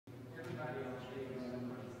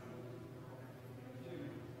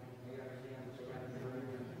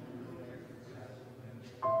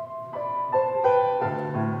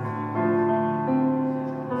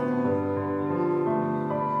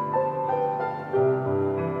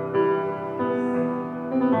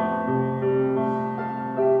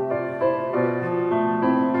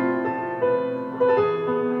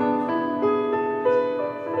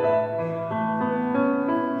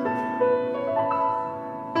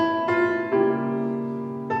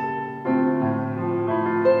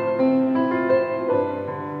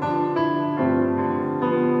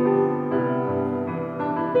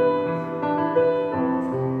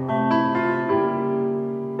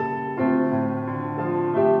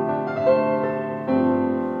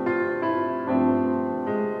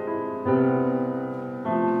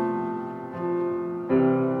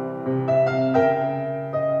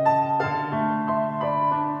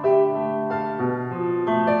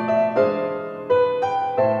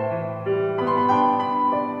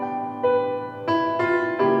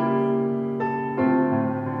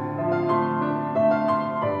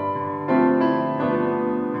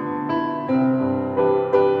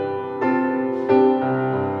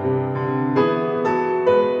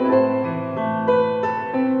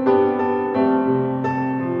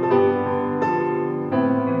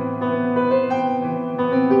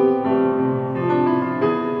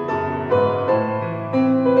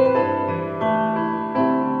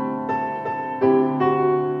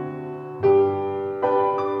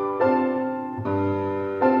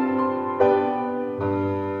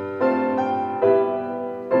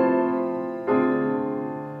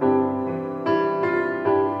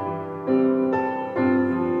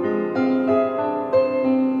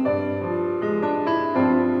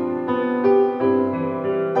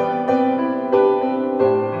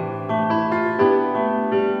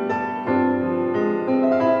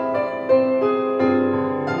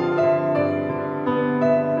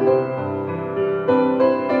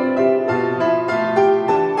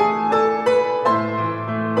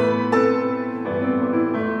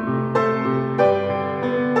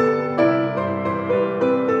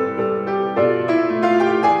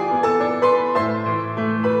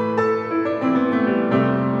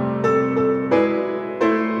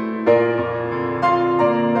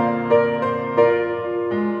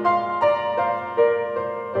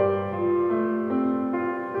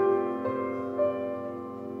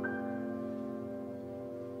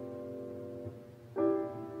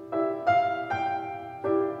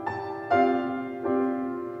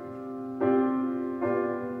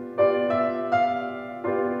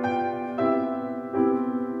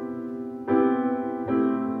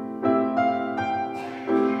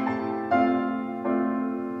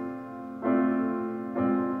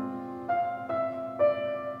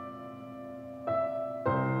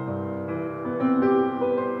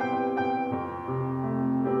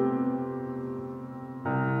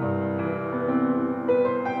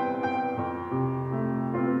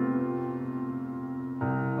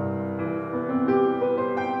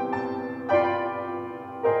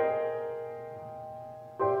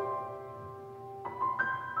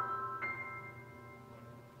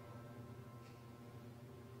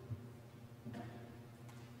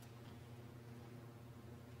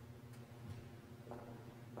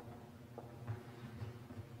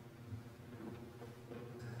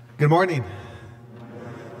Good morning,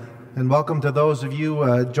 and welcome to those of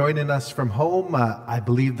you joining us from home. I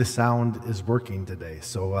believe the sound is working today,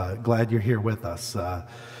 so glad you're here with us. Well,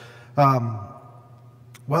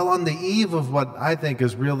 on the eve of what I think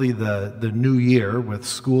is really the new year, with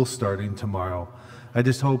school starting tomorrow, I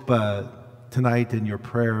just hope tonight in your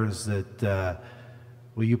prayers that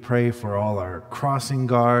will you pray for all our crossing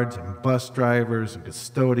guards and bus drivers and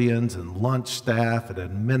custodians and lunch staff and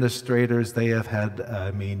administrators they have had,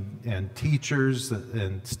 and teachers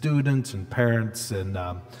and students and parents, and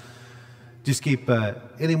just keep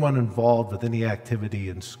anyone involved with any activity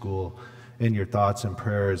in school in your thoughts and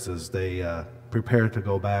prayers as they prepare to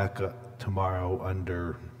go back tomorrow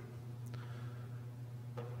under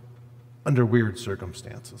weird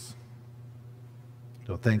circumstances.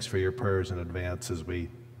 So thanks for your prayers in advance as we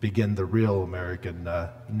begin the real American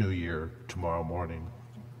New Year tomorrow morning.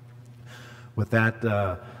 With that,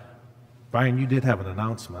 Brian, you did have an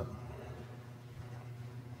announcement.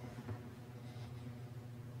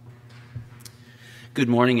 Good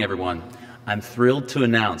morning, everyone. I'm thrilled to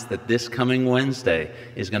announce that this coming Wednesday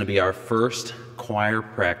is going to be our first choir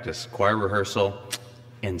rehearsal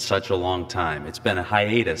in such a long time. It's been a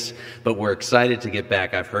hiatus, but we're excited to get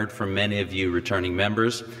back. I've heard from many of you returning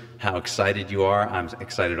members how excited you are. I'm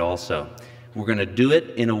excited also. We're going to do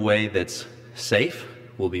it in a way that's safe.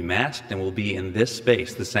 We'll be masked, and we'll be in this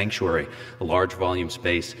space, the sanctuary, a large volume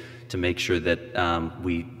space, to make sure that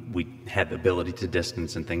we have the ability to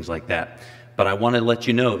distance and things like that. But I want to let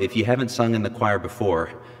you know, if you haven't sung in the choir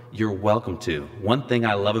before, you're welcome to. One thing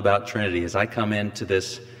I love about Trinity is I come into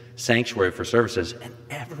this sanctuary for services and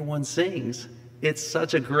everyone sings. It's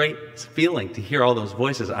such a great feeling to hear all those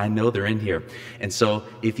voices. I know they're in here. And so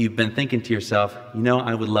if you've been thinking to yourself,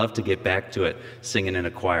 I would love to get back to it, singing in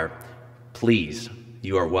a choir, please,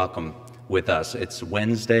 you are welcome with us. It's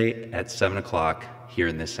Wednesday at 7 o'clock here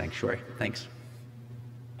in this sanctuary. Thanks.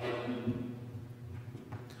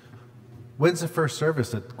 When's the first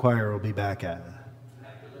service that the choir will be back at?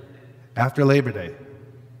 After Labor Day.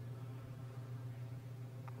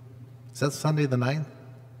 Is that Sunday the 9th?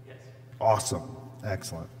 Yes. Awesome.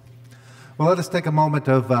 Excellent. Well, let us take a moment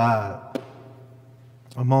of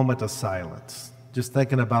silence. Just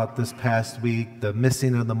thinking about this past week, the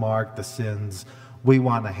missing of the mark, the sins we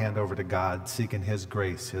want to hand over to God, seeking His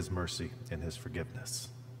grace, His mercy, and His forgiveness.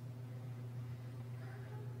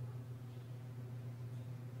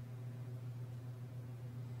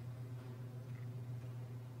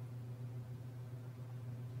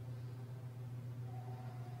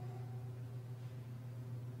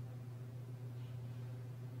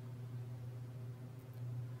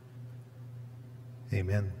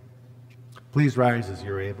 Amen. Please rise as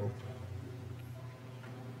you're able.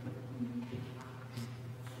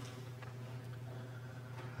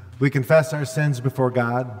 We confess our sins before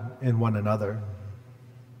God and one another.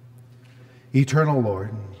 Eternal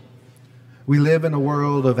Lord, we live in a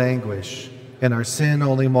world of anguish, and our sin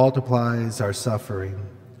only multiplies our suffering.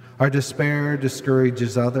 Our despair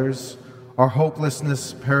discourages others. Our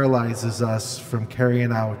hopelessness paralyzes us from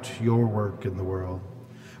carrying out your work in the world.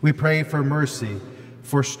 We pray for mercy,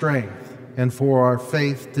 for strength, and for our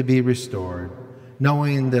faith to be restored,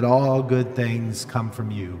 knowing that all good things come from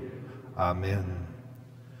you. Amen.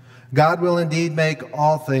 God will indeed make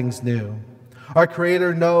all things new. Our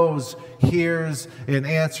Creator knows, hears, and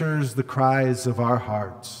answers the cries of our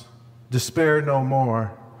hearts. Despair no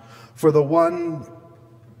more, for the one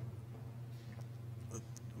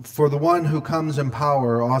who comes in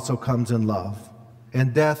power also comes in love,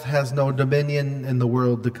 and death has no dominion in the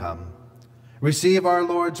world to come. Receive our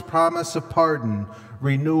Lord's promise of pardon,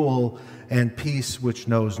 renewal, and peace which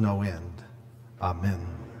knows no end. Amen.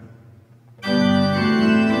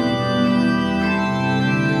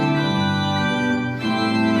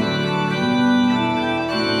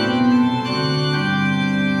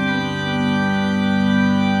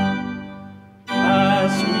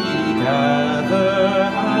 As we gather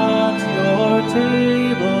at your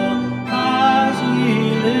table, as we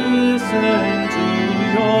listen to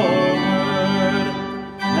your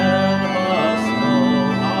help us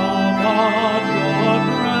know about your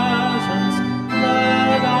presence.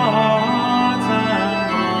 Let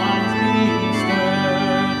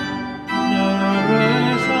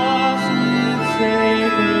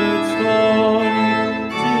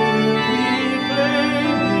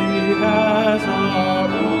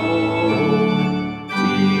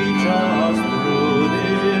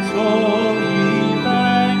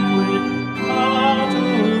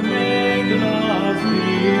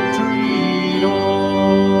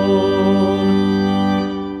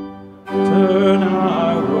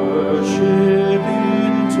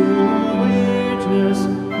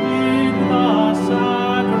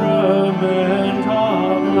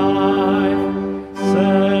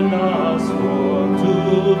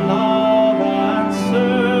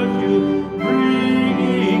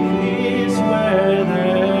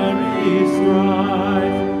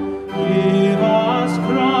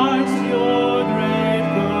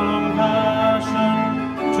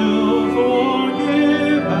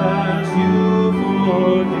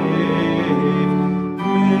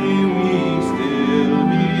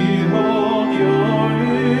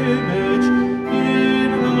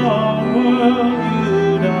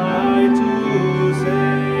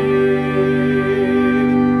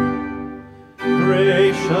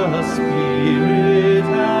Spirit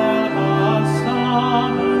help us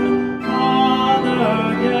summon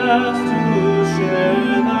other guests to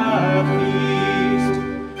share that feast,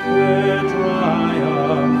 where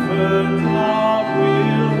triumphant love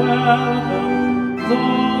will welcome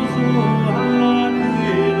those who had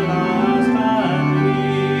been last and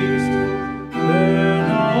least. There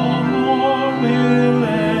no more will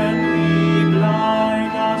envy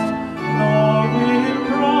blind us, nor will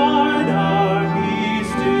pride our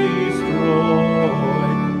peace destroy,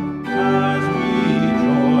 as we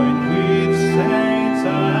join with saints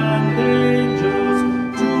and angels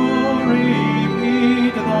to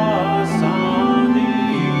repeat the sounding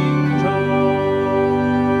joy.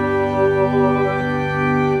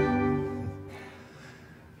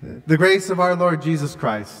 The grace of our Lord Jesus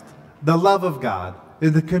Christ, the love of God,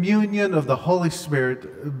 and the communion of the Holy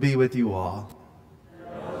Spirit be with you all.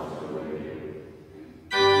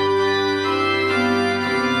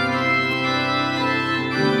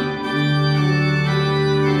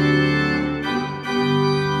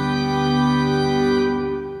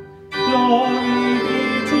 Glory be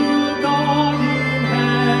to God in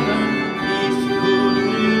heaven, peace,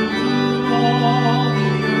 goodwill to all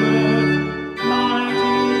the earth.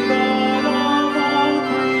 Mighty God of all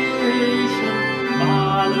creation,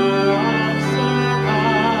 Father of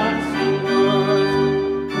surpassing worth,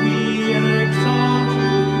 we exalt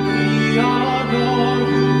you, we adore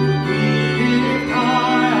you, we lift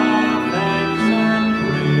high our thanks and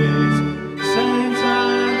praise. Saints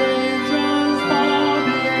and angels bow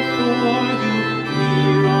before you,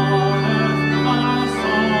 here on earth our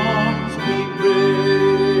songs we praise.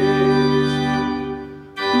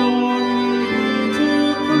 Glory be to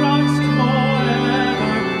Christ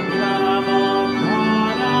forever, Lamb of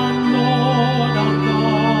God and Lord of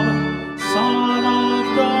love, Son of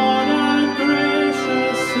God and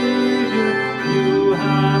gracious Savior, you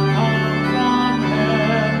have come from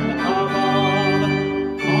heaven above.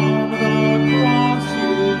 On the cross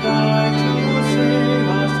you died to save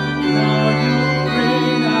us, now you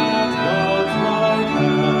reign at God's right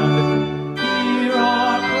hand. Hear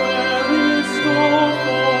our prayer, restore,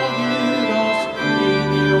 forgive us, in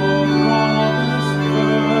your promise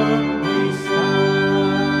firm we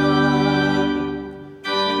stand.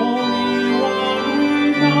 Holy One, we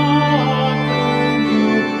now acclaim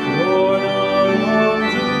you, Lord alone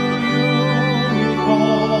to you we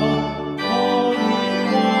call. Holy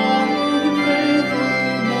One, in faith we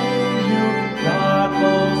name you, God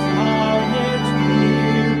most high yet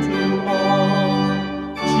near to all.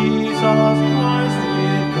 Jesus Christ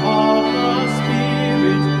with God the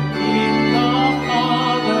Spirit, in the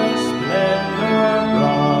Father's splendor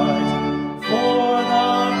bright. For the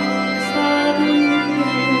peace that we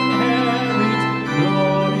inherit,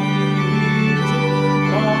 glory be to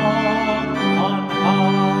God on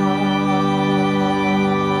high.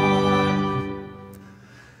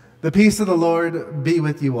 The peace of the Lord be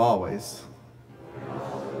with you always.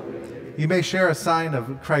 You may share a sign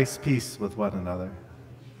of Christ's peace with one another.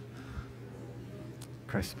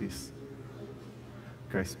 Christ's peace.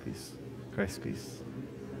 Christ's peace. Christ's peace.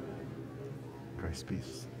 Christ's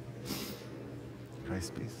peace. Christ's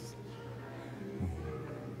peace.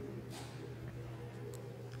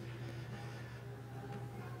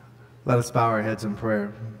 Let us bow our heads in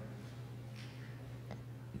prayer.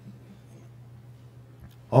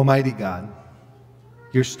 Almighty God,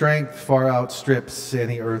 your strength far outstrips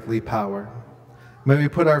any earthly power. May we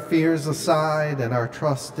put our fears aside and our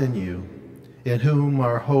trust in you, in whom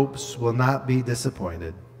our hopes will not be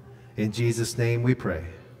disappointed. In Jesus' name we pray.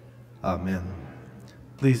 Amen.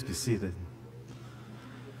 Please be seated.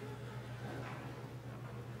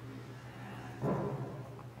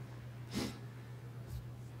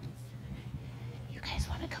 You guys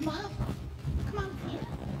want to come up? Come on, Vita.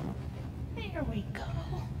 There we go.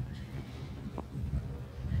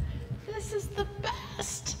 This is the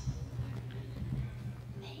best.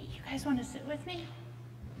 Hey, you guys want to sit with me?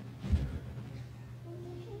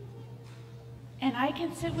 And I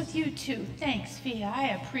can sit with you too. Thanks, Fia.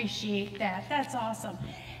 I appreciate that. That's awesome.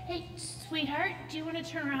 Hey, sweetheart, do you want to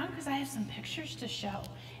turn around? Because I have some pictures to show,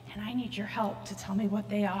 and I need your help to tell me what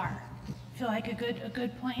they are. Feel like a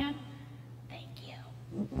good plan? Thank you.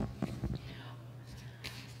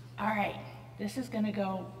 All right, this is going to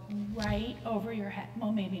go right over your head.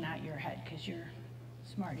 Well, maybe not your head because you're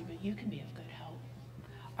smarty, but you can be of good help.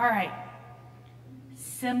 All right,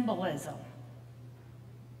 symbolism.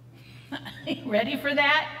 Ready for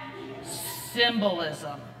that?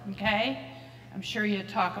 Symbolism, okay? I'm sure you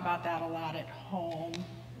talk about that a lot at home.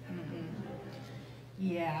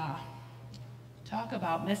 Yeah. Talk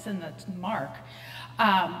about missing the mark.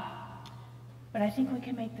 but I think we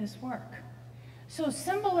can make this work. So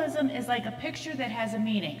symbolism is like a picture that has a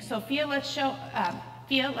meaning. So Fia, let's show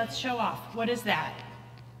off. What is that?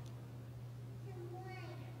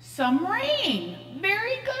 Some rain.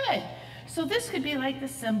 Very good. So this could be like the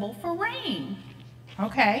symbol for rain.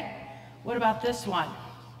 Okay. What about this one?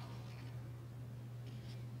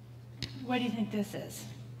 What do you think this is?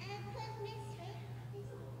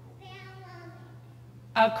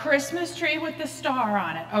 A Christmas tree with the star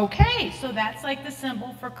on it. Okay, so that's like the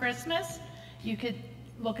symbol for Christmas. You could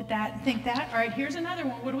look at that and think that. All right, here's another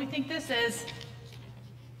one. What do we think this is?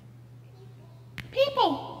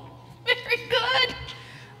 People. Very good.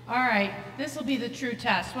 All right, this will be the true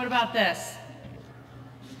test. What about this?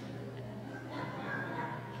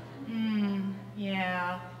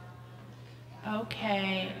 Yeah.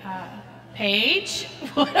 Okay, Paige,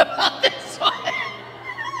 what about this one?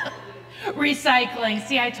 Recycling.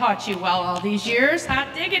 See, I taught you well all these years.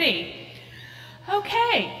 Hot diggity.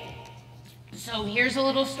 Okay, so here's a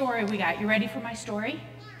little story we got. You ready for my story?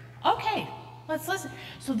 Okay, let's listen.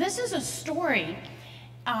 So this is a story.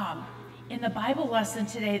 In the Bible lesson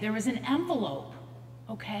today, there was an envelope,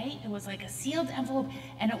 okay? It was like a sealed envelope,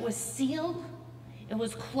 and it was sealed. It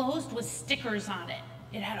was closed with stickers on it.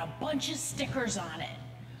 It had a bunch of stickers on it,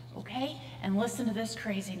 okay? And listen to this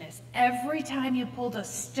craziness. Every time you pulled a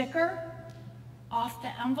sticker off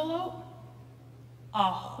the envelope, a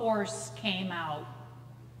horse came out.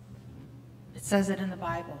 It says it in the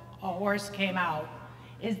Bible. A horse came out.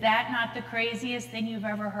 Is that not the craziest thing you've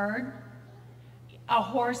ever heard? A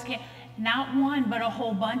horse came, not one, but a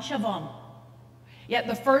whole bunch of them. Yet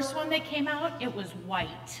the first one that came out, it was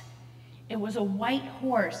white. It was a white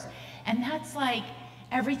horse. And that's like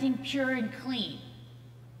everything pure and clean,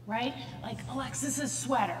 right? Like Alexis's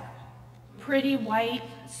sweater. Pretty white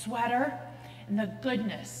sweater. And the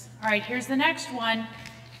goodness. All right, here's the next one.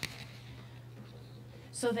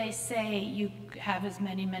 So they say you have as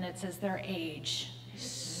many minutes as their age.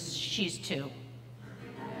 She's 2.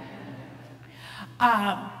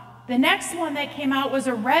 The next one that came out was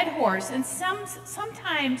a red horse. And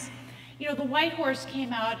sometimes, you know, the white horse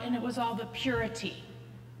came out and it was all the purity.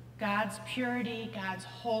 God's purity, God's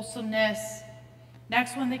wholesomeness.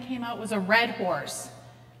 Next one that came out was a red horse.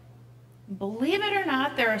 Believe it or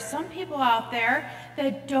not, there are some people out there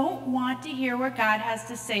that don't want to hear what God has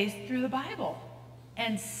to say through the Bible.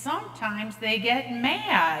 And sometimes they get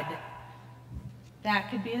mad. That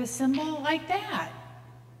could be a symbol like that.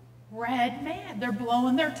 Red mad. They're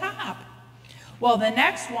blowing their top. Well, the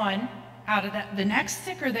next one, out of the next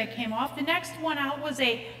sticker that came off, the next one out was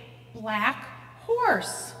a black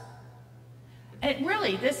horse. It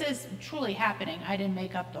really, this is truly happening. I didn't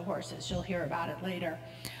make up the horses. You'll hear about it later.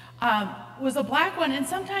 Was a black one, and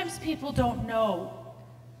sometimes people don't know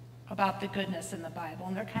about the goodness in the Bible,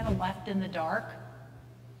 and they're kind of left in the dark.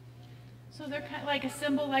 So they're kind of like a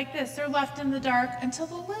symbol like this. They're left in the dark until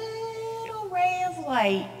the little ray of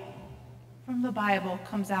light from the Bible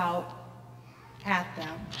comes out at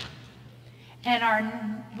them. And our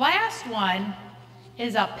last one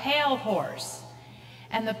is a pale horse.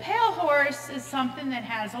 And the pale horse is something that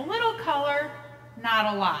has a little color,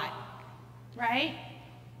 not a lot, right?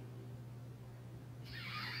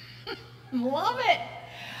 Love it.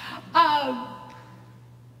 A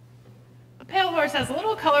pale horse has a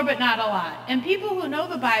little color, but not a lot. And people who know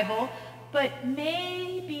the Bible, but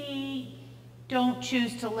maybe don't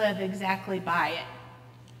choose to live exactly by it.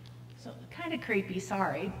 So kind of creepy,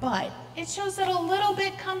 sorry, but it shows that a little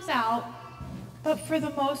bit comes out, but for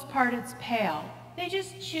the most part it's pale. They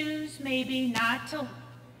just choose maybe not to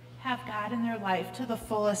have God in their life to the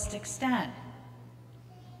fullest extent.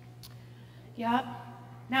 Yep.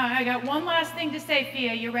 Now I got one last thing to say,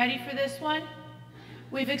 Fia. You ready for this one?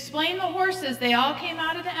 We've explained the horses. They all came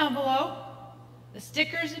out of the envelope. The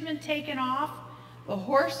stickers have been taken off. The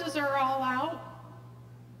horses are all out.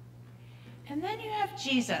 And then you have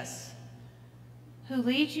Jesus, who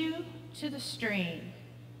leads you to the stream.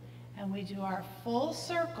 And we do our full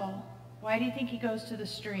circle. Why do you think he goes to the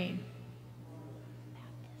stream?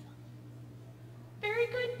 Baptism. Very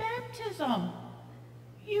good, baptism.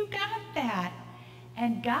 You got that.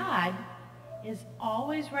 And God is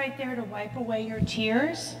always right there to wipe away your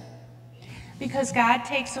tears, because God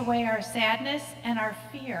takes away our sadness and our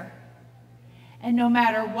fear. And no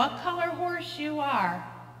matter what color horse you are,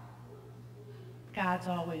 God's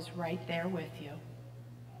always right there with you.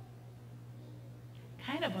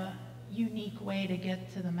 Kind of a unique way to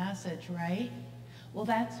get to the message, right? Well,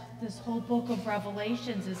 this whole book of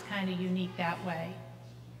Revelations is kind of unique that way.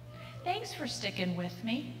 Thanks for sticking with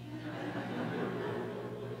me.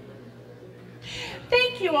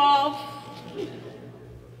 Thank you all.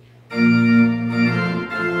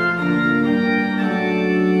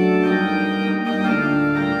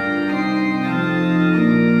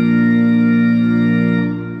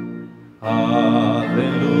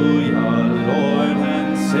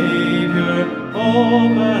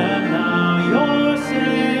 open now your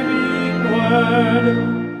saving word.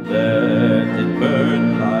 Let it burn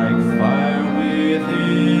like fire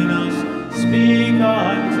within us. Speak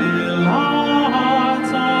until our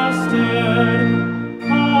hearts are stirred.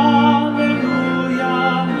 Hallelujah,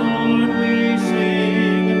 Lord, we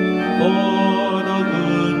sing for the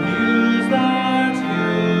good news that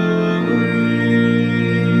you bring.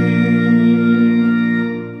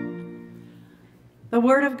 The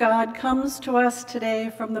Word of God comes to us today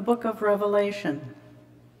from the book of Revelation.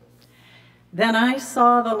 Then I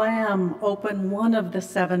saw the Lamb open one of the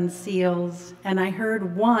 7 seals, and I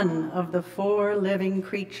heard one of the 4 living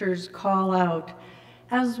creatures call out,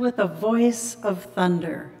 as with a voice of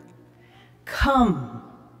thunder, "Come!"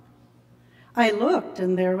 I looked,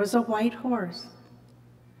 and there was a white horse.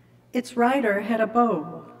 Its rider had a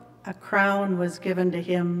bow. A crown was given to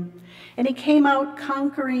him, and he came out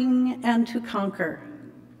conquering and to conquer.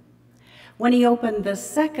 When he opened the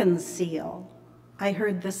 2nd seal, I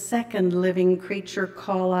heard the 2nd living creature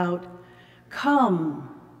call out, "Come!"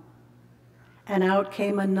 And out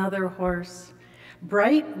came another horse,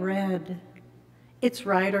 bright red. Its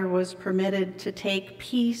rider was permitted to take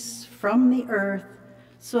peace from the earth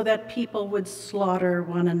so that people would slaughter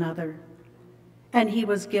one another. And he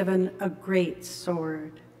was given a great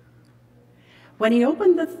sword. When he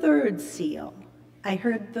opened the 3rd seal, I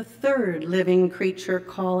heard the 3rd living creature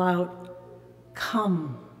call out,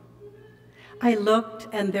 "Come!" I looked,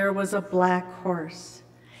 and there was a black horse.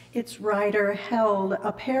 Its rider held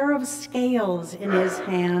a pair of scales in his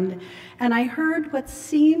hand, and I heard what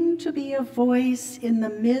seemed to be a voice in the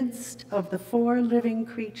midst of the 4 living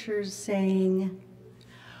creatures saying,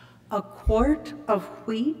 "A quart of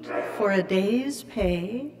wheat for a day's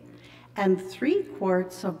pay, and 3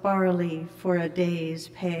 quarts of barley for a day's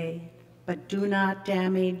pay, but do not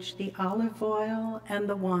damage the olive oil and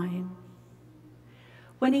the wine."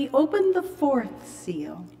 When he opened the 4th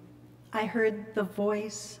seal, I heard the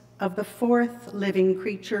voice of the 4th living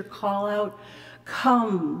creature call out,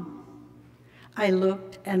 "Come!" I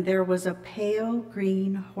looked, and there was a pale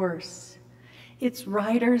green horse. Its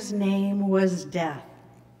rider's name was Death,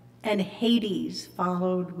 and Hades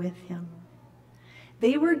followed with him.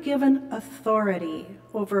 They were given authority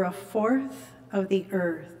over 1/4 of the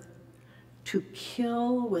earth to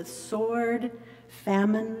kill with sword,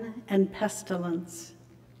 famine, and pestilence,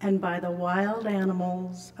 and by the wild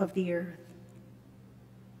animals of the earth.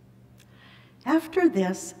 After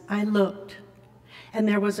this, I looked, and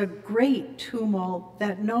there was a great tumult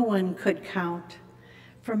that no one could count,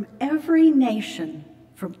 from every nation,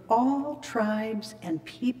 from all tribes and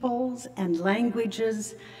peoples and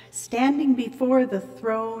languages, standing before the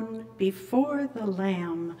throne, before the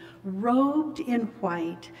Lamb, robed in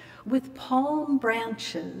white, with palm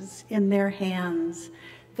branches in their hands.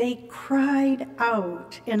 They cried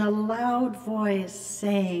out in a loud voice,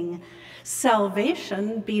 saying,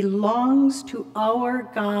 "Salvation belongs to our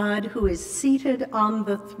God who is seated on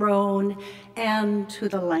the throne and to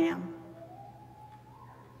the Lamb."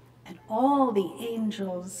 And all the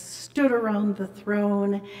angels stood around the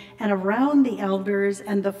throne and around the elders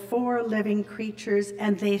and the 4 living creatures,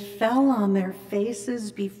 and they fell on their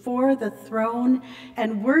faces before the throne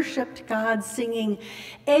and worshiped God, singing,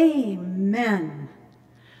 "Amen.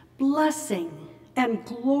 Blessing and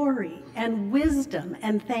glory and wisdom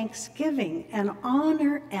and thanksgiving and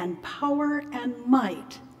honor and power and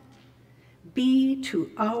might be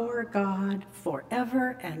to our God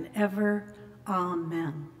forever and ever.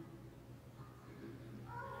 Amen."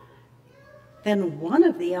 Then one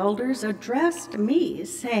of the elders addressed me,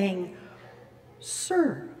 saying,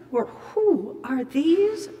 "Sir, or who are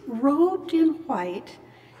these robed in white,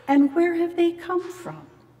 and where have they come from?"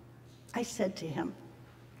 I said to him,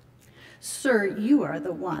 "Sir, you are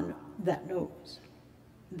the one that knows."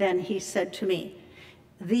 Then he said to me,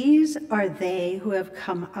 "These are they who have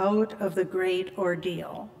come out of the great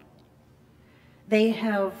ordeal. They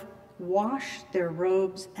have washed their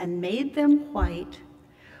robes and made them white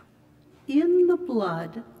in the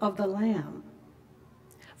blood of the Lamb.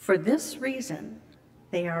 For this reason,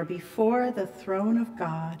 they are before the throne of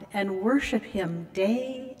God and worship him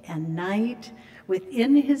day and night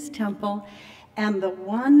within his temple, and the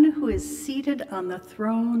one who is seated on the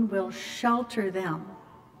throne will shelter them.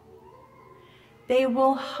 They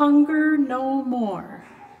will hunger no more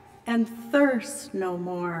and thirst no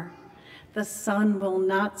more. The sun will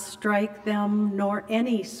not strike them, nor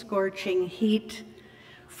any scorching heat.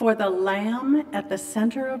 For the Lamb at the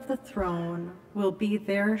center of the throne will be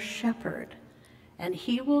their shepherd, and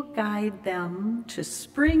he will guide them to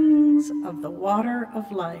springs of the water of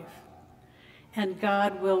life. And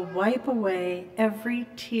God will wipe away every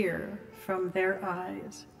tear from their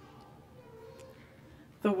eyes.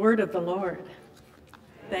 The word of the Lord.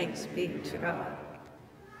 Thanks be to God.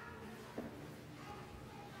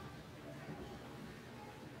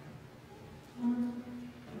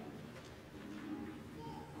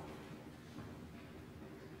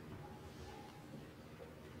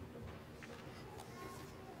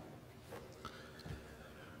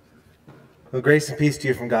 Well, grace and peace to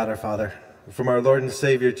you from God our Father, from our Lord and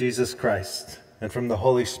Savior Jesus Christ, and from the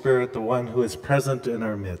Holy Spirit, the one who is present in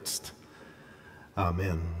our midst.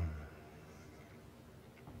 Amen.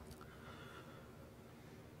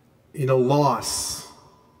 You know, loss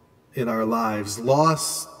in our lives,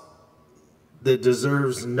 loss that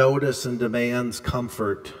deserves notice and demands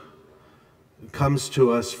comfort, comes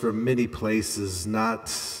to us from many places, not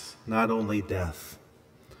only death.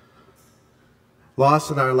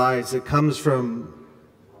 Loss in our lives, it comes from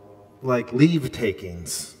like leave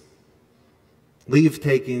takings. Leave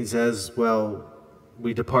takings as, well,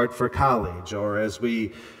 we depart for college, or as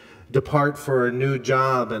we depart for a new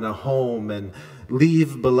job and a home and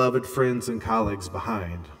leave beloved friends and colleagues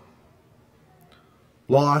behind.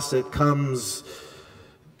 Loss, it comes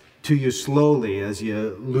to you slowly as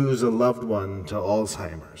you lose a loved one to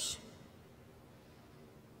Alzheimer's.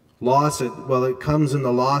 Loss, it comes in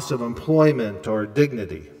the loss of employment or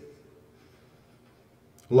dignity.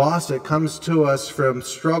 Loss, it comes to us from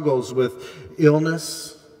struggles with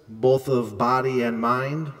illness, both of body and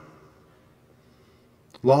mind.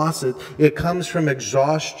 Loss, it comes from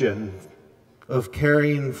exhaustion of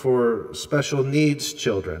caring for special needs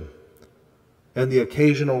children and the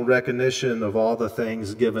occasional recognition of all the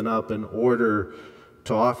things given up in order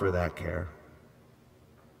to offer that care.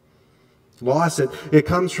 Loss, it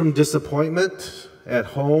comes from disappointment at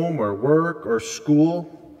home or work or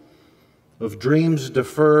school, of dreams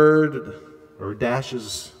deferred or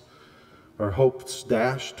dashes or hopes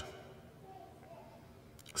dashed.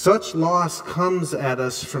 Such loss comes at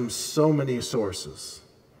us from so many sources.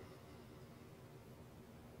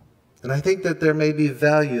 And I think that there may be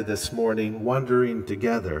value this morning wondering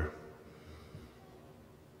together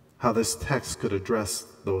how this text could address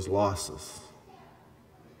those losses.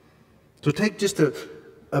 So take just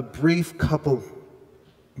a brief couple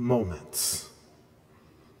moments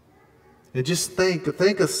and just think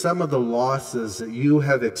of some of the losses that you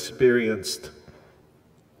have experienced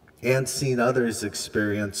and seen others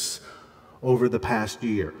experience over the past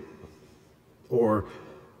year or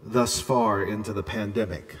thus far into the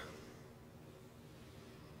pandemic.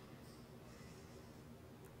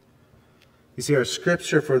 You see, our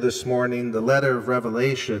scripture for this morning, the letter of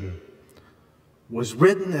Revelation, was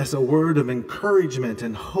written as a word of encouragement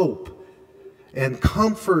and hope and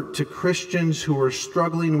comfort to Christians who are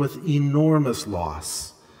struggling with enormous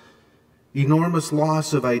loss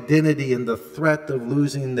of identity and the threat of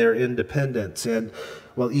losing their independence and,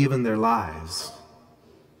 well, even their lives.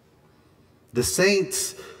 The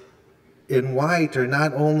saints in white are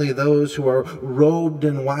not only those who are robed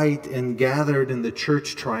in white and gathered in the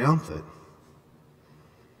church triumphant,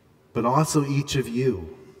 but also each of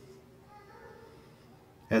you.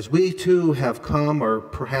 As we too have come, or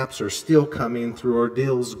perhaps are still coming, through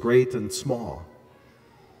ordeals great and small.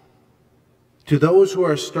 To those who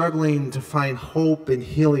are struggling to find hope and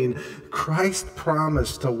healing, Christ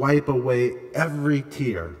promised to wipe away every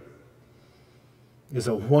tear is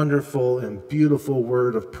a wonderful and beautiful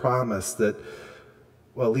word of promise that,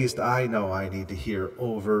 well, at least I know I need to hear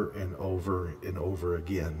over and over and over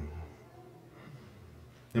again.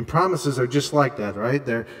 And promises are just like that, right?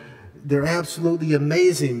 They're absolutely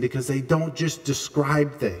amazing because they don't just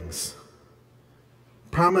describe things.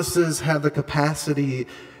 Promises have the capacity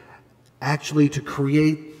actually to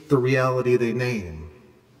create the reality they name.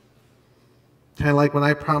 Kind of like when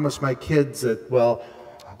I promise my kids that, well,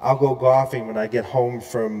 I'll go golfing when I get home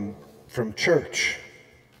from church.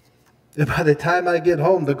 And by the time I get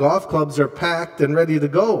home, the golf clubs are packed and ready to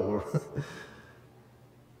go.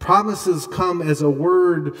 Promises come as a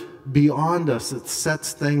word beyond us that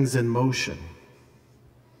sets things in motion,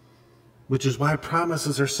 which is why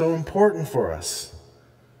promises are so important for us.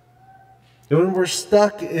 And when we're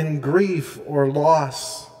stuck in grief or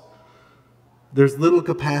loss, there's little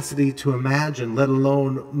capacity to imagine, let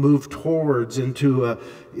alone move towards into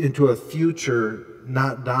a future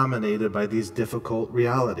not dominated by these difficult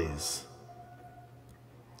realities.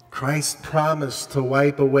 Christ promised to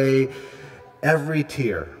wipe away every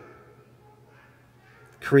tear.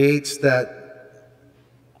 Creates it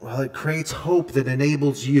creates hope that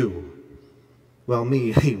enables you, well,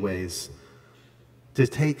 me anyways, to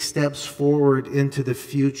take steps forward into the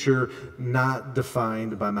future not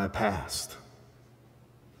defined by my past.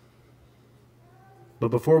 But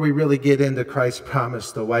before we really get into Christ's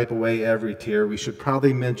promise to wipe away every tear, we should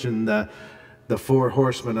probably mention the four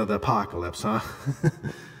horsemen of the apocalypse, huh? I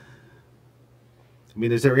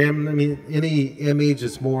mean, is there any image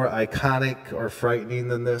that's more iconic or frightening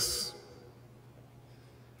than this?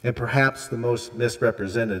 And perhaps the most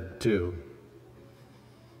misrepresented, too.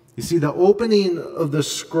 You see, the opening of the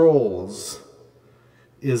scrolls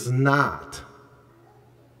is not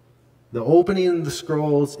the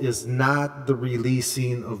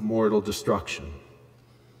releasing of mortal destruction.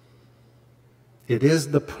 It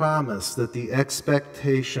is the promise that the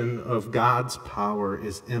expectation of God's power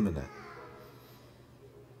is imminent.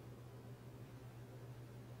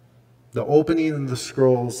 The opening of the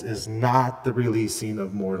scrolls is not the releasing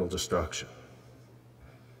of mortal destruction.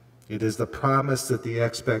 It is the promise that the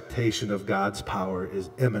expectation of God's power is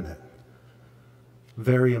imminent.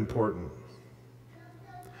 Very important.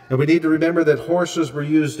 And we need to remember that horses were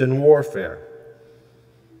used in warfare.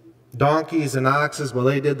 Donkeys and oxes, well,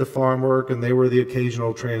 they did the farm work and they were the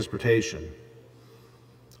occasional transportation.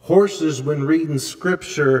 Horses, when reading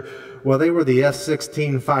scripture, well, they were the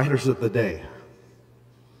F-16 fighters of the day.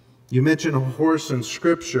 You mention a horse in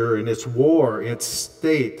scripture and it's war, it's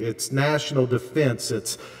state, it's national defense,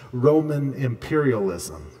 it's Roman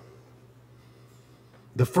imperialism.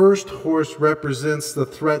 The first horse represents the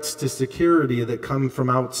threats to security that come from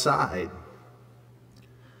outside.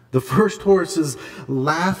 The first horse is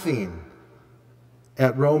laughing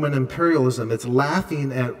at Roman imperialism. It's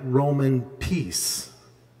laughing at Roman peace.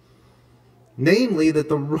 Namely, that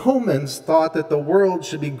the Romans thought that the world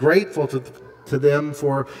should be grateful to them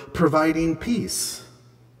for providing peace.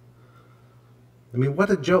 I mean, what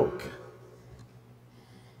a joke.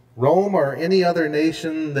 Rome or any other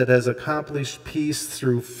nation that has accomplished peace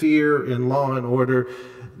through fear and law and order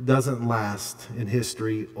doesn't last in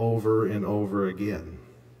history over and over again.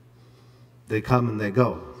 They come and they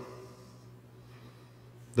go.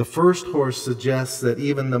 The first horse suggests that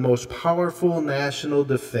even the most powerful national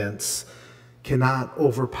defense cannot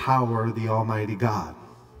overpower the Almighty God.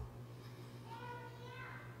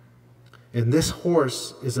 And this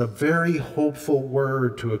horse is a very hopeful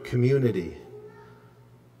word to a community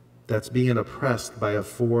that's being oppressed by a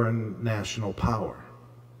foreign national power.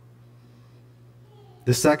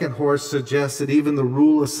 The second horse suggests that even the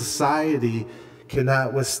rule of society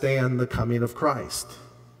cannot withstand the coming of Christ.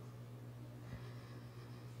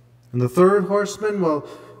 And the third horseman, well,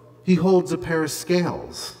 he holds a pair of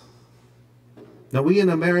scales. Now, we in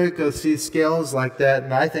America see scales like that,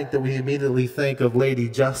 and I think that we immediately think of Lady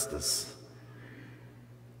Justice.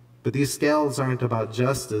 But these scales aren't about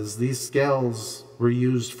justice. These scales were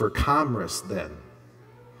used for commerce then.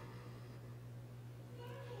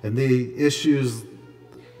 And the issues,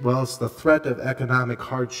 well, it's the threat of economic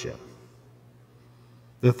hardship.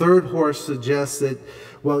 The third horse suggests that,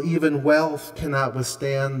 well, even wealth cannot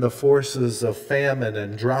withstand the forces of famine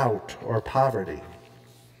and drought or poverty.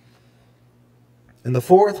 And the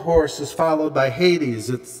fourth horse is followed by Hades.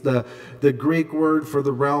 It's the Greek word for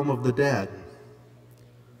the realm of the dead.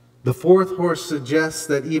 The fourth horse suggests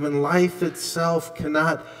that even life itself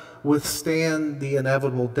cannot withstand the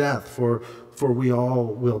inevitable death, for we all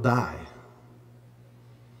will die.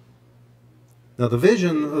 Now, the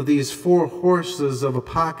vision of these four horses of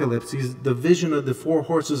apocalypse, the vision of the four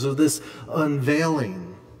horses of this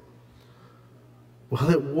unveiling,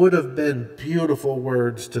 well, it would have been beautiful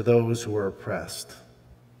words to those who are oppressed,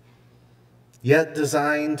 yet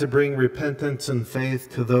designed to bring repentance and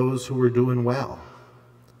faith to those who are doing well.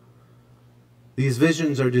 These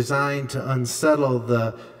visions are designed to unsettle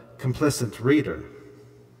the complicit reader,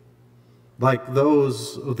 like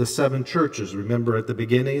those of the seven churches, remember at the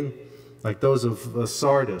beginning? Like those of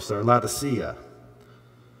Sardis or Laodicea,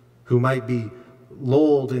 who might be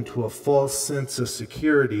lulled into a false sense of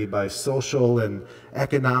security by social and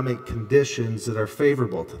economic conditions that are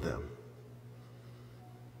favorable to them.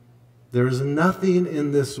 There is nothing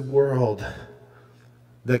in this world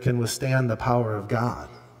that can withstand the power of God.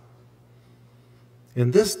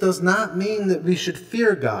 And this does not mean that we should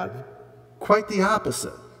fear God. Quite the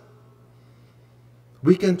opposite.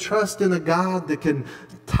 We can trust in a God that can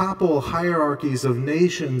topple hierarchies of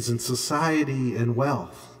nations and society and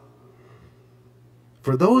wealth.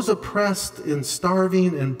 For those oppressed and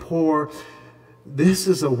starving and poor, this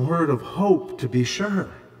is a word of hope, to be sure.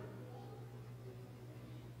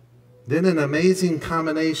 Then an amazing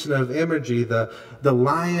combination of imagery, the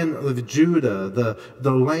Lion of Judah,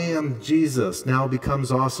 the Lamb Jesus now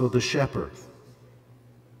becomes also the shepherd,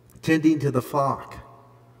 tending to the flock,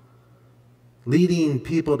 leading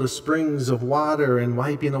people to springs of water and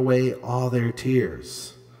wiping away all their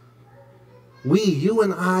tears. We, you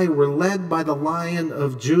and I, were led by the Lion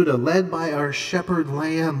of Judah, led by our shepherd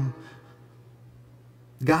lamb.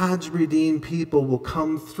 God's redeemed people will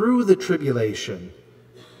come through the tribulation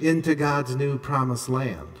into God's new promised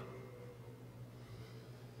land.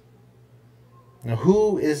 Now,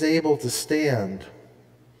 who is able to stand?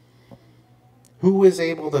 Who is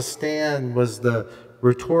able to stand was the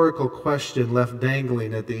rhetorical question left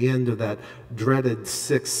dangling at the end of that dreaded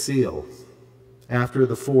sixth seal. After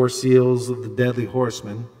the four seals of the deadly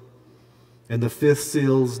horseman and the fifth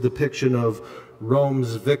seal's depiction of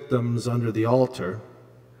Rome's victims under the altar,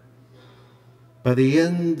 by the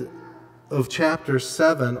end of chapter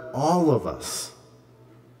 7, all of us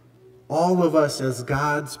as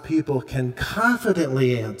God's people can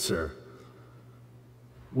confidently answer,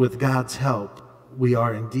 with God's help, we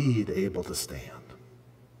are indeed able to stand.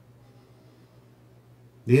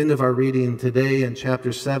 The end of our reading today in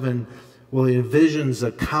chapter 7 envisions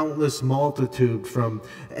a countless multitude from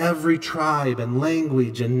every tribe and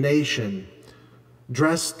language and nation,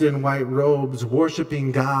 dressed in white robes,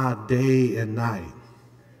 worshiping God day and night.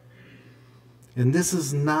 And this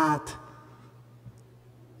is not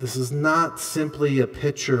simply a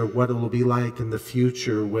picture of what it will be like in the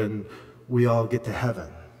future when we all get to heaven.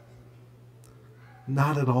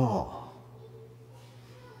 Not at all.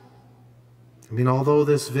 I mean, although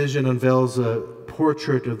this vision unveils a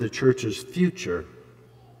portrait of the church's future,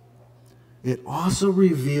 it also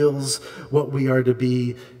reveals what we are to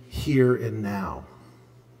be here and now.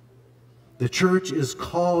 The church is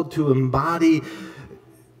called to embody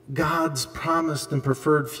God's promised and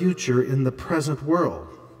preferred future in the present world.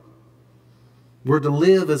 We're to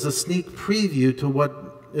live as a sneak preview to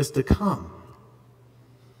what is to come.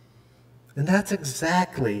 And that's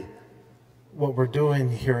exactly what we're doing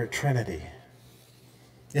here at Trinity.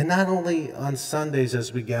 And not only on Sundays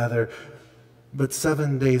as we gather, but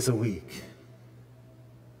 7 days a week.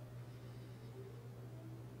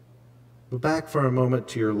 But back for a moment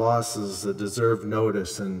to your losses that deserve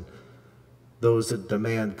notice and those that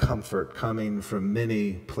demand comfort coming from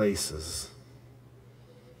many places.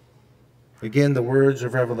 Again, the words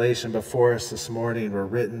of Revelation before us this morning were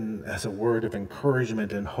written as a word of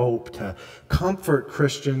encouragement and hope to comfort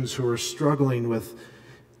Christians who are struggling with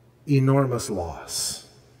enormous loss.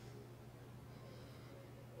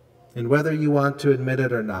 And whether you want to admit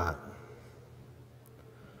it or not,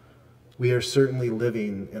 we are certainly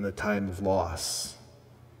living in a time of loss,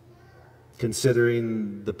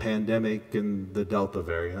 considering the pandemic and the Delta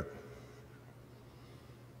variant.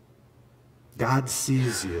 God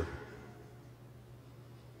sees you.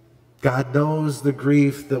 God knows the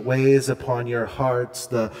grief that weighs upon your hearts,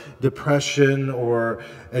 the depression or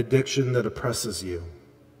addiction that oppresses you.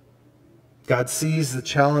 God sees the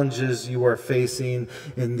challenges you are facing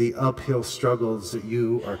and the uphill struggles that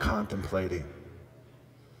you are contemplating.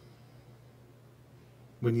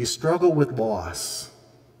 When you struggle with loss,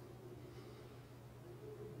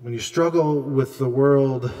 when you struggle with the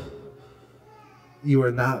world, you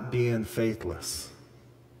are not being faithless.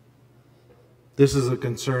 This is a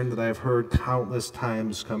concern that I've heard countless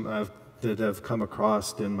times that have come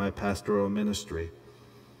across in my pastoral ministry.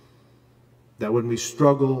 That when we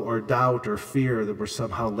struggle or doubt or fear, that we're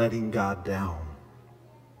somehow letting God down.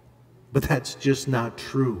 But that's just not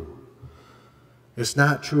true. It's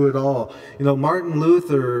not true at all. You know, Martin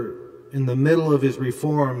Luther, in the middle of his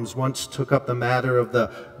reforms, once took up the matter of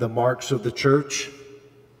the marks of the church.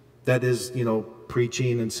 That is,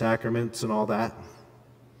 preaching and sacraments and all that.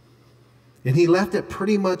 And he left it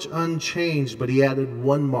pretty much unchanged, but he added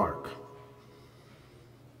one mark.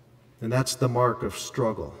 And that's the mark of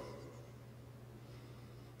struggle.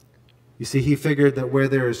 You see, he figured that where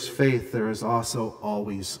there is faith, there is also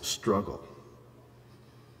always struggle.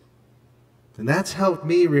 And that's helped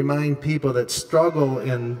me remind people that struggle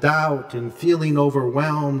and doubt and feeling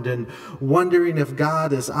overwhelmed and wondering if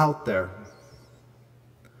God is out there,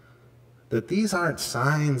 that these aren't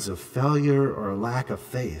signs of failure or lack of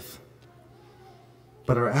faith,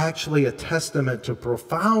 but are actually a testament to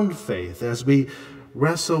profound faith as we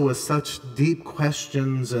wrestle with such deep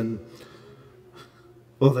questions and,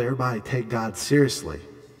 thereby take God seriously.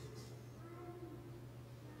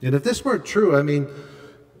 And if this weren't true,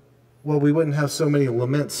 we wouldn't have so many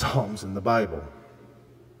lament psalms in the Bible.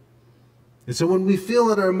 And so when we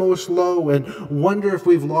feel at our most low and wonder if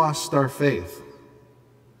we've lost our faith,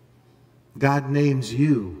 God names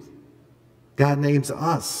you, God names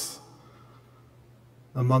us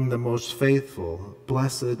among the most faithful.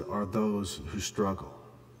 Blessed are those who struggle.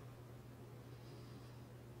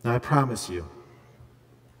 Now I promise you,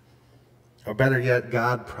 or better yet,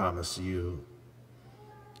 God promised you,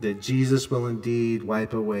 that Jesus will indeed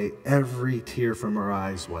wipe away every tear from our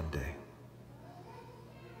eyes one day.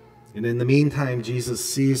 And in the meantime, Jesus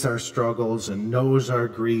sees our struggles and knows our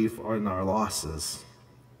grief and our losses.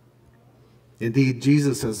 Indeed,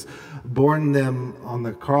 Jesus has borne them on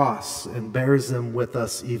the cross and bears them with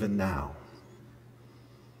us even now.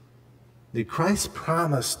 The Christ's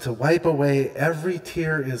promise to wipe away every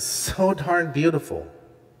tear is so darn beautiful.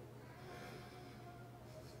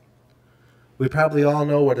 We probably all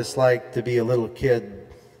know what it's like to be a little kid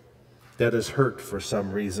that is hurt for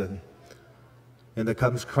some reason and that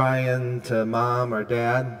comes crying to mom or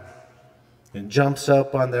dad and jumps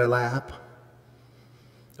up on their lap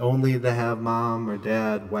only to have mom or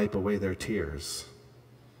dad wipe away their tears.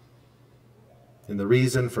 And the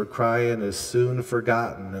reason for crying is soon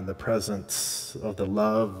forgotten in the presence of the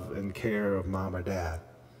love and care of mom or dad.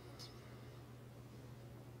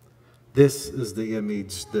 This is the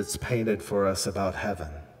image that's painted for us about heaven.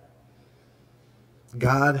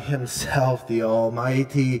 God himself, the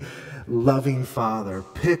almighty, loving Father,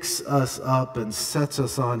 picks us up and sets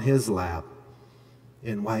us on his lap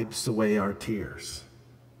and wipes away our tears.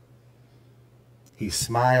 He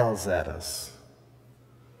smiles at us,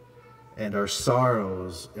 and our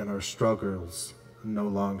sorrows and our struggles no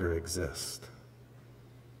longer exist.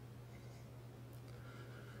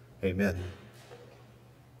 Amen.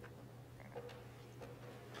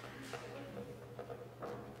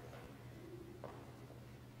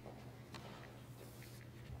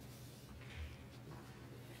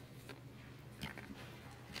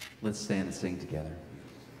 Let's stand and sing together.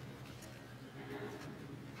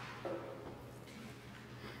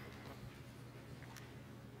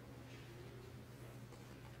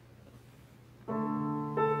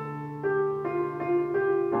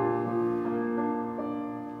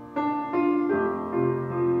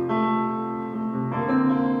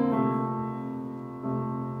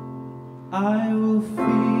 I will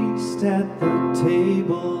feast at the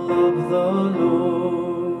table of the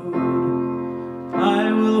Lord.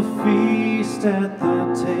 I will feast at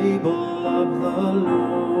the table of the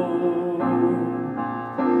Lord.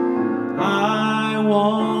 I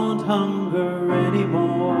won't hunger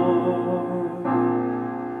anymore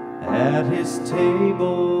at his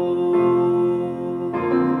table.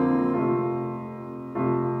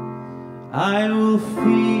 I will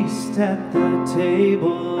feast at the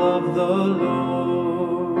table of the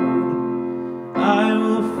Lord. I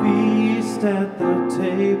will feast at the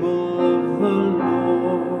table of the Lord.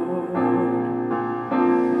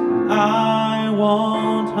 I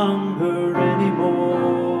won't hunger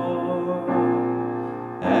anymore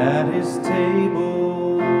at his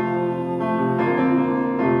table.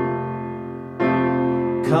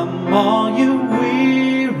 Come all you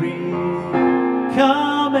weary,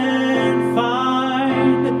 come and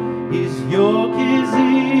find his yoke is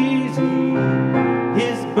easy,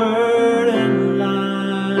 his burden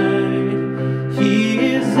light. He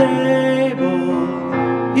is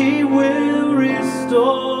able, he will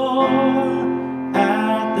restore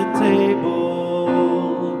at the table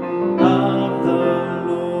of the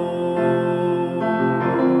Lord.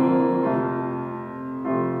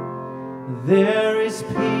 There is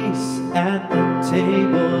peace at the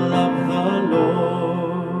table of the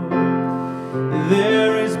Lord.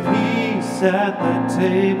 There is peace at the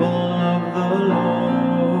table of the Lord.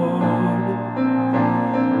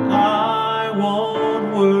 I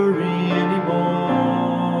won't worry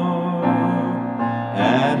anymore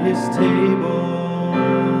at his table.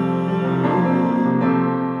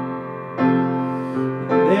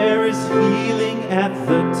 There is healing at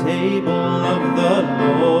the table of the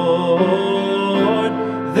Lord.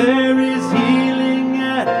 There is healing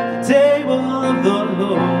at the table of the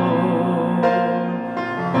Lord.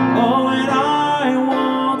 Oh, and I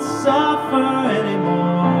won't suffer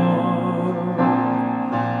anymore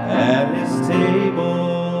at his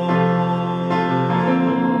table.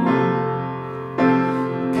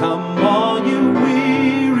 Come all you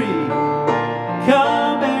weary,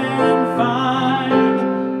 come and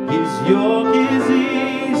find his yoke is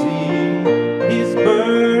easy, his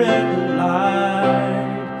burden light.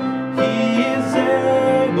 He is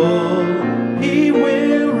able, he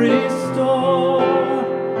will restore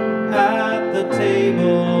at the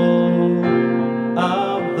table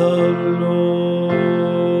of the Lord.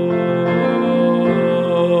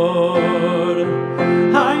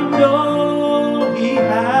 I know he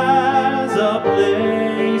has a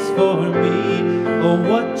place for me. Oh,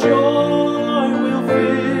 what joy will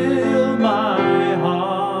fill my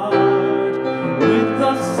heart with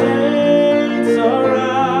the saints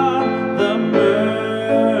around the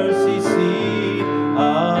mercy seat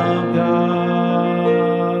of God.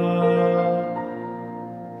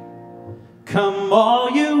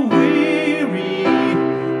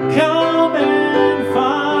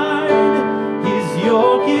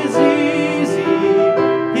 is easy,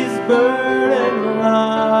 his burden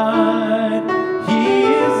light. He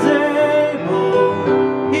is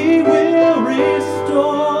able, he will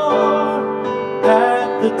restore at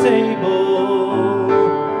the table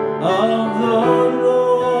of the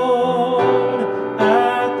Lord,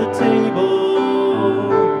 at the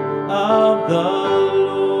table of the Lord.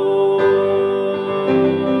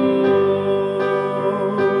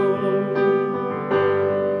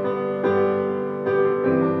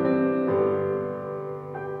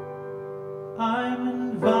 I'm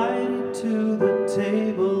invited to the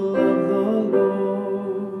table of the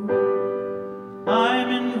Lord. I'm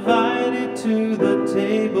invited to the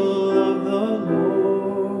table of the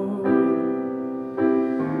Lord.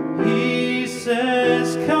 He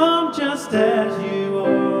says, come just as you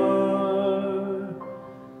are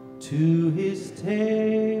to his table.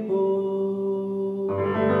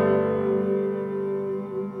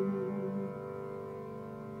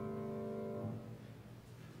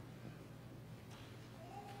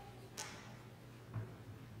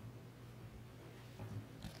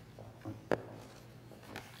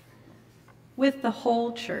 With the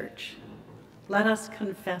whole church, let us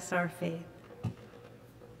confess our faith.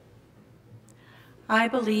 I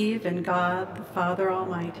believe in God, the Father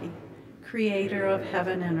Almighty, creator of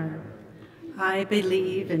heaven and earth. I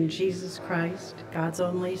believe in Jesus Christ, God's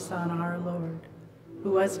only Son, our Lord,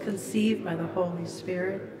 who was conceived by the Holy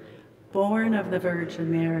Spirit, born of the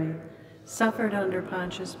Virgin Mary, suffered under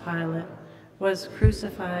Pontius Pilate, was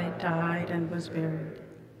crucified, died, and was buried.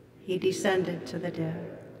 He descended to the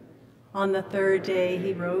dead. On the third day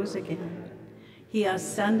he rose again. He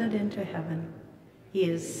ascended into heaven. He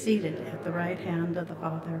is seated at the right hand of the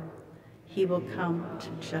Father. He will come to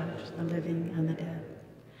judge the living and the dead.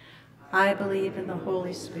 I believe in the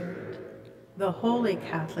Holy Spirit, the Holy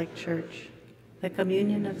Catholic Church, the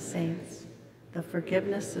communion of saints, the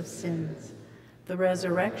forgiveness of sins, the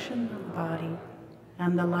resurrection of the body,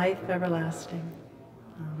 and the life everlasting.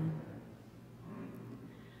 Amen.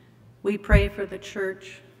 We pray for the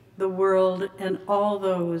church, the world, and all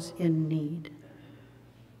those in need.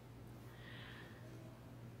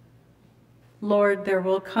 Lord, there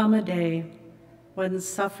will come a day when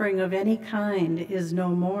suffering of any kind is no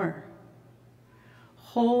more.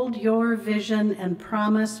 Hold your vision and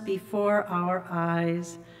promise before our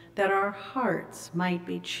eyes that our hearts might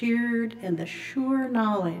be cheered in the sure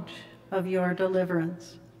knowledge of your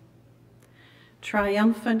deliverance.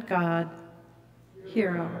 Triumphant God,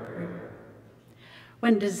 hear our prayer.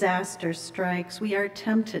 When disaster strikes, we are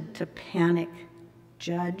tempted to panic,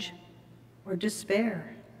 judge, or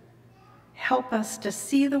despair. Help us to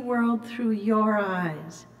see the world through your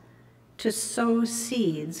eyes, to sow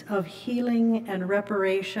seeds of healing and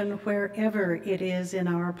reparation wherever it is in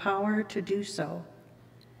our power to do so,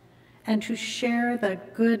 and to share the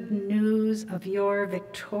good news of your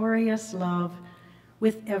victorious love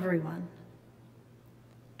with everyone.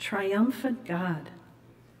 Triumphant God,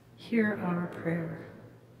 hear our prayer.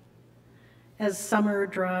 As summer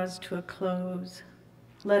draws to a close,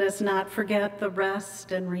 let us not forget the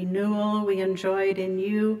rest and renewal we enjoyed in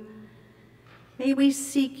you. May we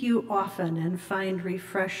seek you often and find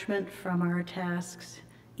refreshment from our tasks,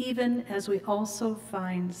 even as we also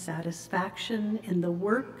find satisfaction in the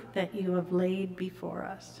work that you have laid before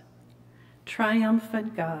us.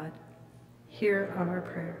 Triumphant God, hear our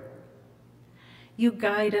prayer. You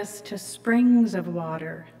guide us to springs of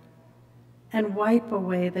water and wipe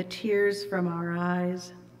away the tears from our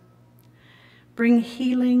eyes. Bring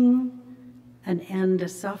healing, an end to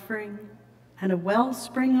suffering, and a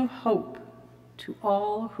wellspring of hope to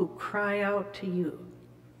all who cry out to you,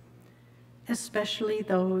 especially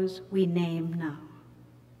those we name now.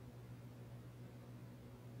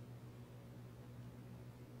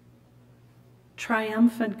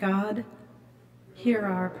 Triumphant God, hear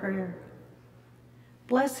our prayer.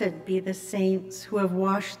 Blessed be the saints who have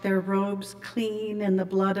washed their robes clean in the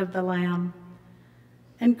blood of the Lamb.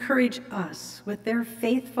 Encourage us with their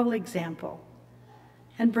faithful example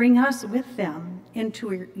and bring us with them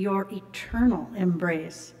into your eternal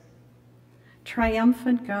embrace.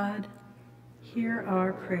 Triumphant God, hear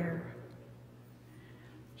our prayer.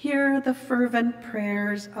 Hear the fervent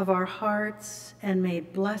prayers of our hearts, and may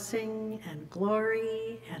blessing and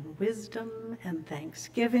glory and wisdom and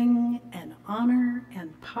thanksgiving and honor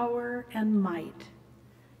and power and might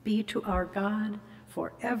be to our God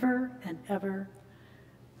forever and ever.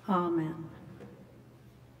 Amen.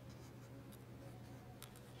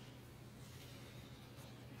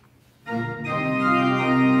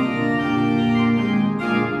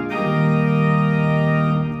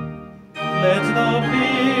 Let the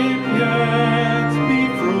vineyards be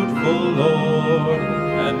fruitful, Lord,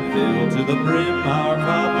 the brim our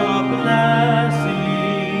cup of blessing.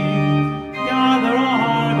 Gather a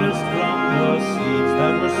harvest from the seeds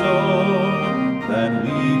that were sown, that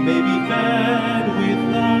we may be fed with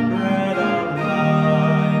the bread of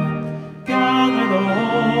life. Gather the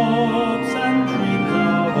hopes and dreams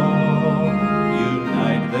of all,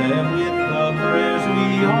 unite them with the prayers we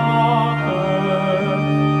offer.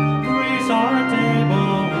 Grace our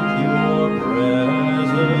table with your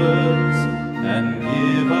presence, and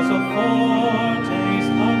give us a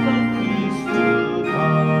foretaste of the feast to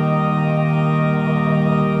come.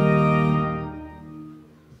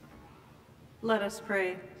 Let us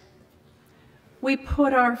pray. We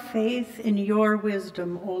put our faith in your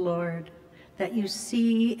wisdom, O Lord, that you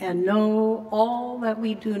see and know all that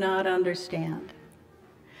we do not understand.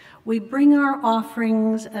 We bring our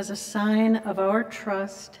offerings as a sign of our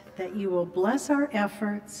trust that you will bless our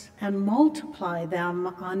efforts and multiply them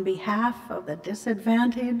on behalf of the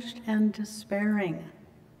disadvantaged and despairing.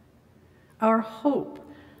 Our hope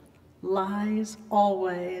lies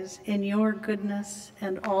always in your goodness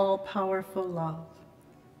and all-powerful love.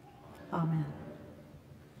 Amen.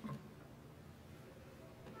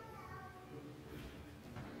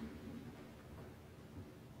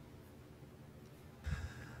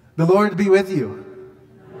 The Lord be with you.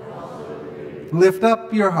 Lift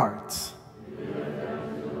up your hearts.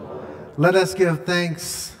 Let us give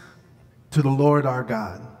thanks to the Lord our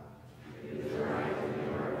God.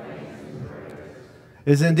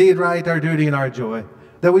 It is indeed right, our duty and our joy,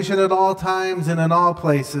 that we should at all times and in all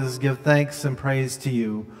places give thanks and praise to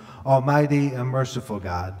you, Almighty and merciful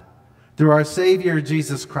God, through our Savior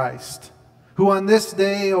Jesus Christ, who on this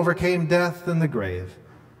day overcame death and the grave,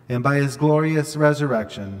 and by his glorious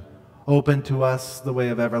resurrection opened to us the way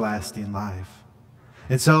of everlasting life.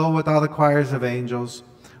 And so, with all the choirs of angels,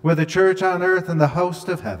 with the church on earth and the host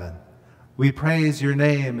of heaven, we praise your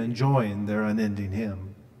name and join their unending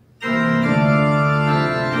hymn.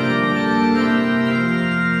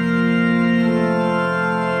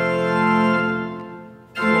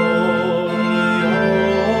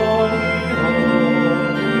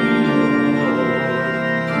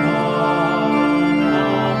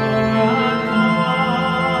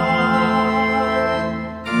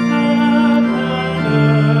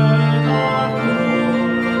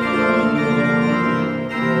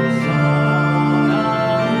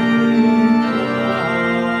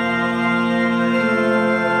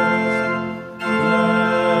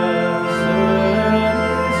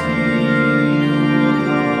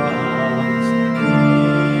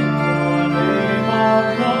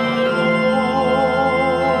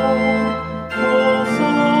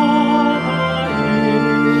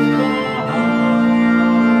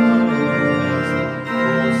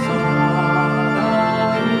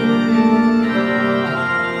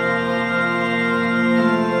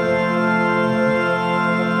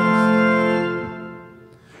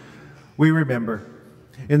 We remember,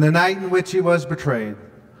 in the night in which he was betrayed,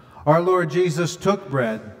 our Lord Jesus took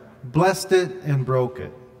bread, blessed it, and broke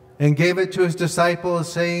it, and gave it to his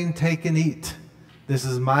disciples, saying, "Take and eat. This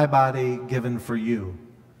is my body given for you.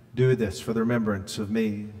 Do this for the remembrance of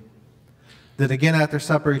me." Then again after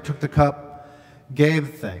supper he took the cup,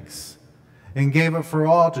 gave thanks, and gave it for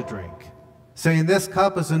all to drink, saying, "This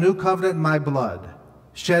cup is a new covenant in my blood,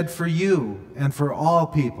 shed for you and for all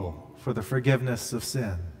people for the forgiveness of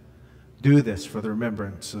sin. Do this for the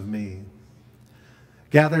remembrance of me."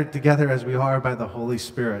 Gathered together as we are by the Holy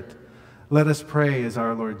Spirit, let us pray as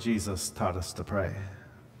our Lord Jesus taught us to pray.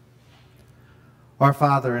 Our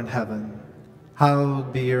Father in heaven,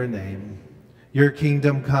 hallowed be your name. Your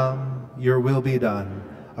kingdom come, your will be done,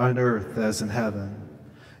 on earth as in heaven.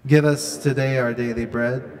 Give us today our daily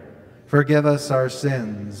bread. Forgive us our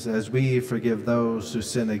sins as we forgive those who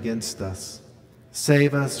sin against us.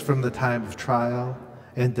 Save us from the time of trial,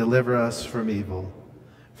 and deliver us from evil.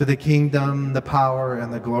 For the kingdom, the power,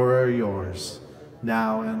 and the glory are yours,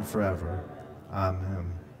 now and forever.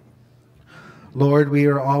 Amen. Lord, we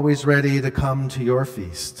are always ready to come to your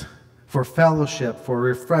feast, for fellowship, for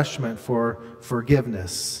refreshment, for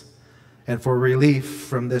forgiveness, and for relief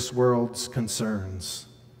from this world's concerns.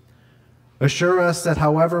 Assure us that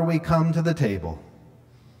however we come to the table,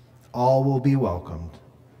 all will be welcomed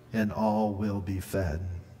and all will be fed.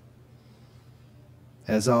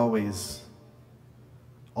 As always,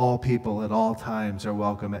 all people at all times are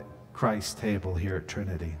welcome at Christ's table here at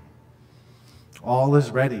Trinity. All is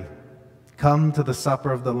ready. Come to the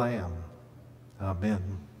supper of the Lamb.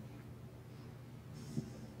 Amen.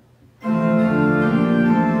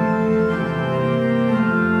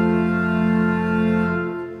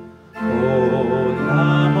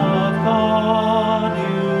 Lamb of God,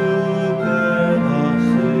 you bear the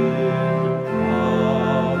sin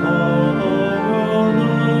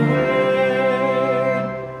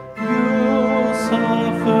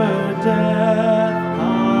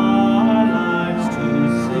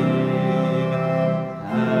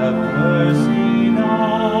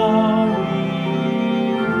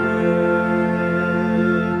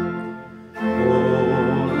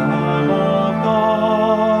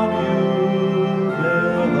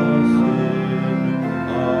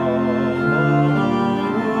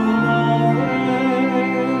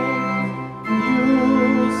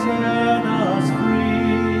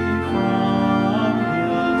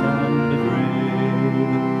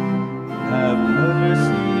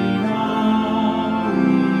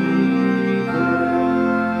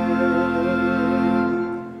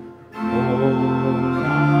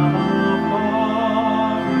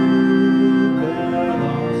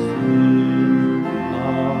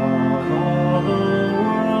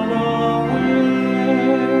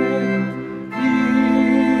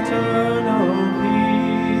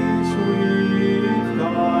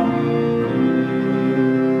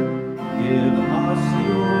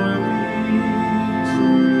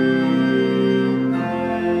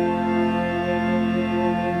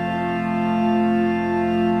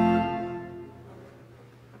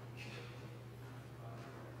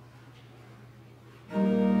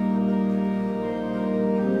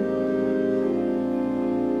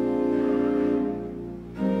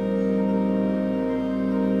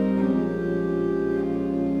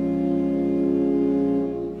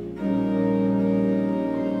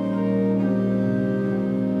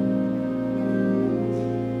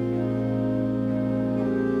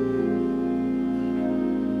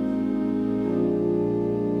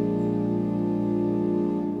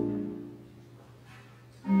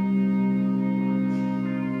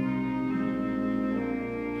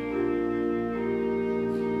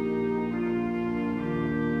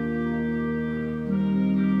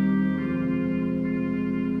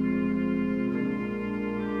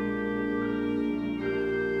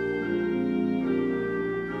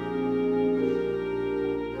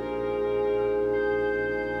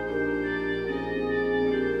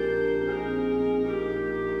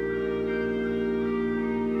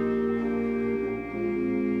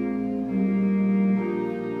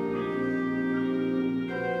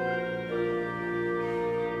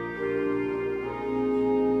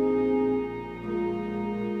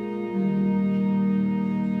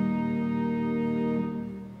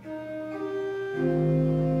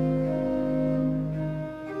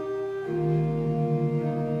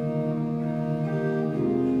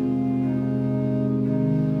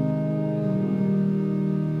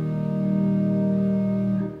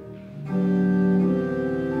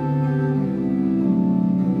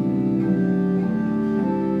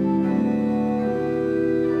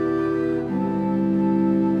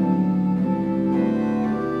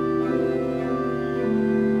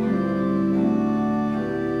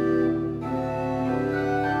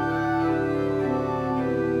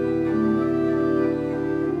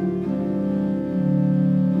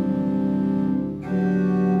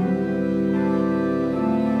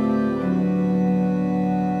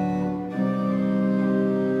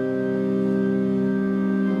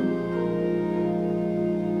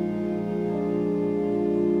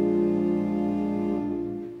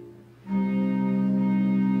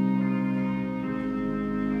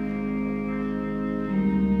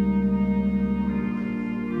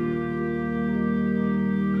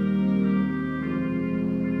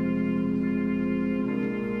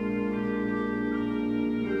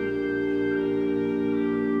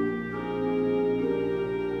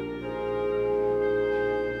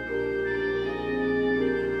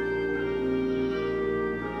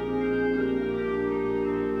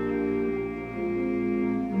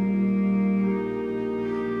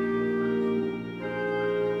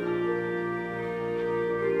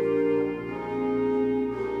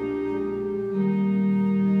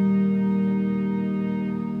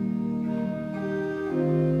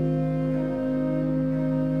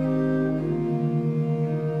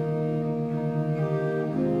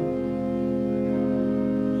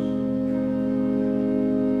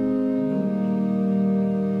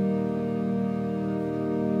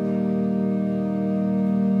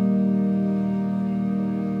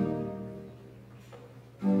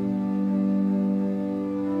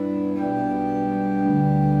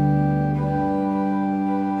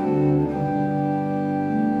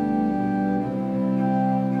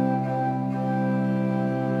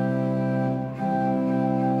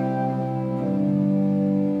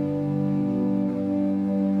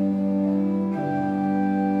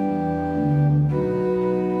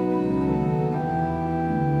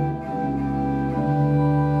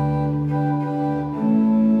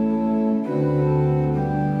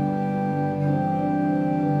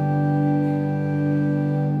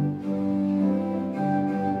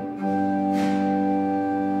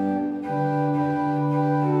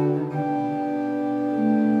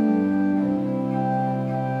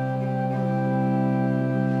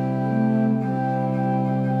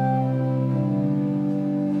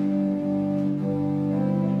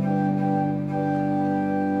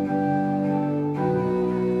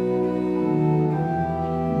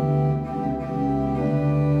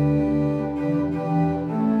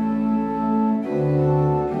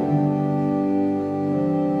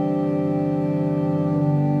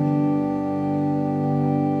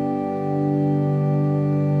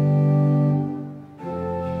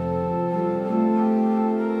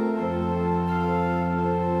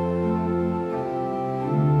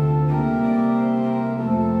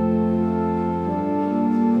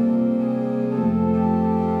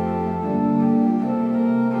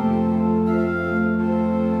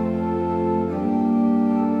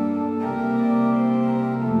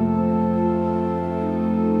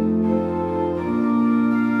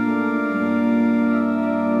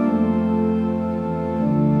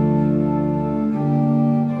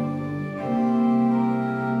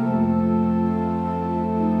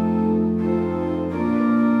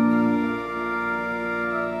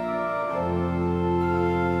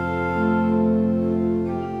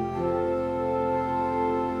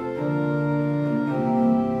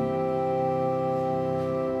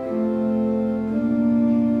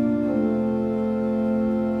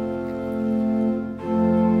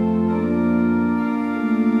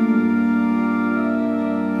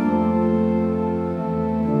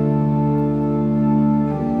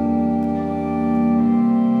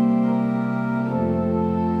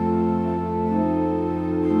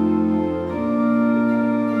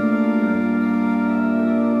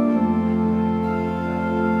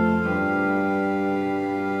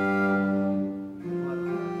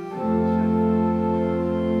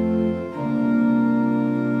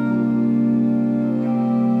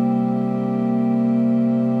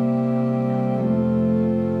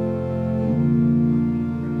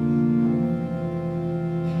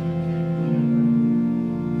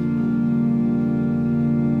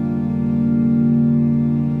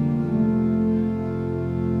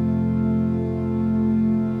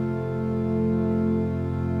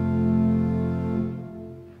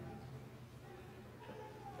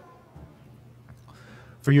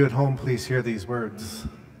For you at home, please hear these words.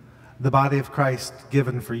 The body of Christ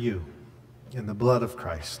given for you, and the blood of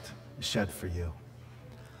Christ shed for you.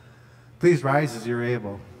 Please rise as you're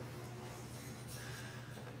able.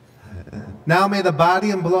 Now may the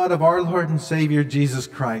body and blood of our Lord and Savior Jesus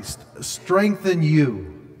Christ strengthen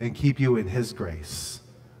you and keep you in his grace.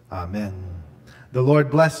 Amen. The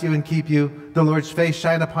Lord bless you and keep you. The Lord's face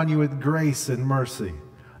shine upon you with grace and mercy.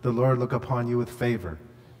 The Lord look upon you with favor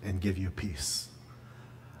and give you peace.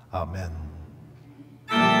 Amen.